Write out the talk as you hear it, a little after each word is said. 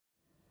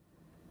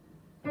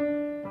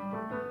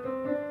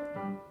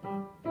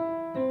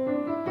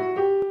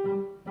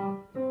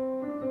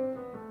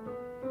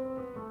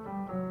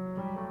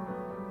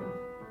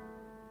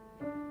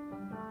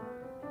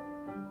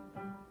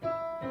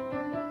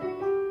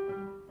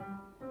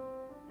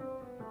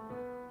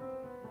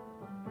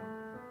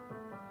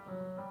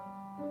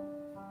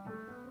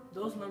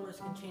Those numbers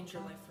can change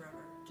your life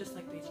forever, just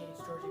like they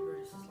changed Georgie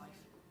Burgess' life.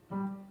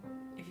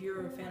 If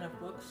you're a fan of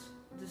books,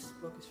 this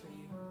book is for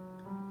you.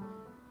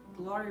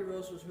 The Lottery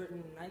Rose was written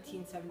in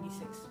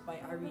 1976 by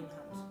Irene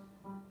Hunt.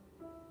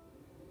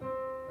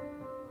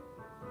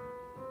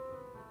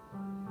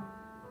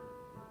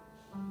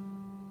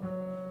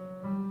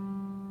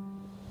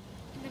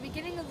 In the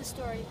beginning of the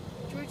story,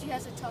 Georgie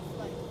has a tough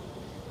life.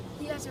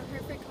 He has a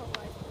horrific home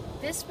life.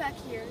 This back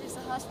here is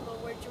the hospital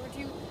where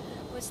Georgie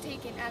was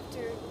taken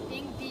after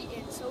being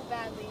beaten so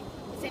badly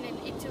within an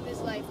inch of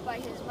his life by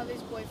his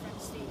mother's boyfriend,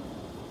 Steve.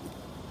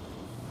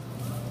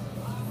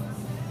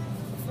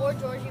 Before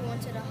Georgie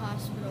went to the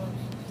hospital,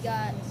 he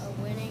got a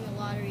winning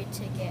lottery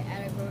ticket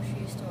at a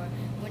grocery store,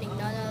 winning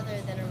none other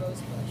than a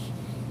rose bush.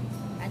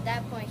 At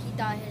that point, he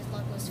thought his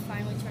luck was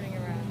finally turning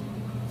around.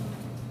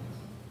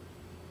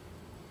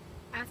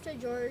 After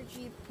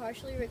Georgie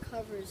partially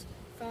recovers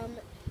from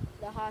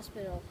the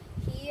hospital,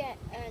 he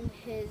and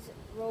his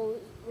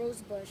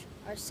rose bush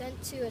are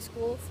sent to a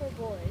school for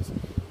boys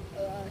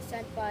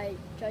sent by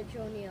Judge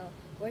O'Neill,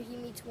 where he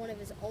meets one of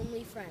his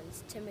only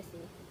friends,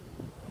 Timothy.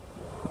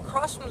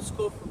 Across from the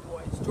school for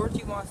boys,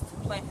 Georgie wants to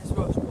plant his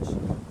rose bush,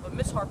 but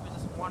Miss Harper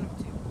doesn't want him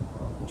to.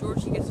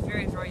 Georgie gets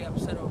very, very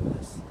upset over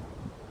this.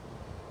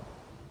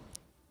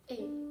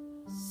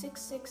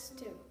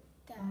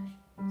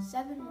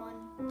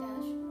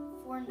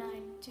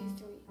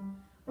 8662-71-4923.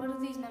 What do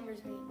these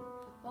numbers mean?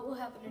 What will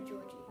happen to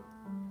Georgie?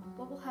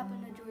 What will happen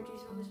to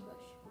Georgie's rose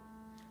bush?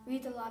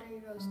 Read the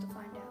Lottery Rose to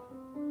find out.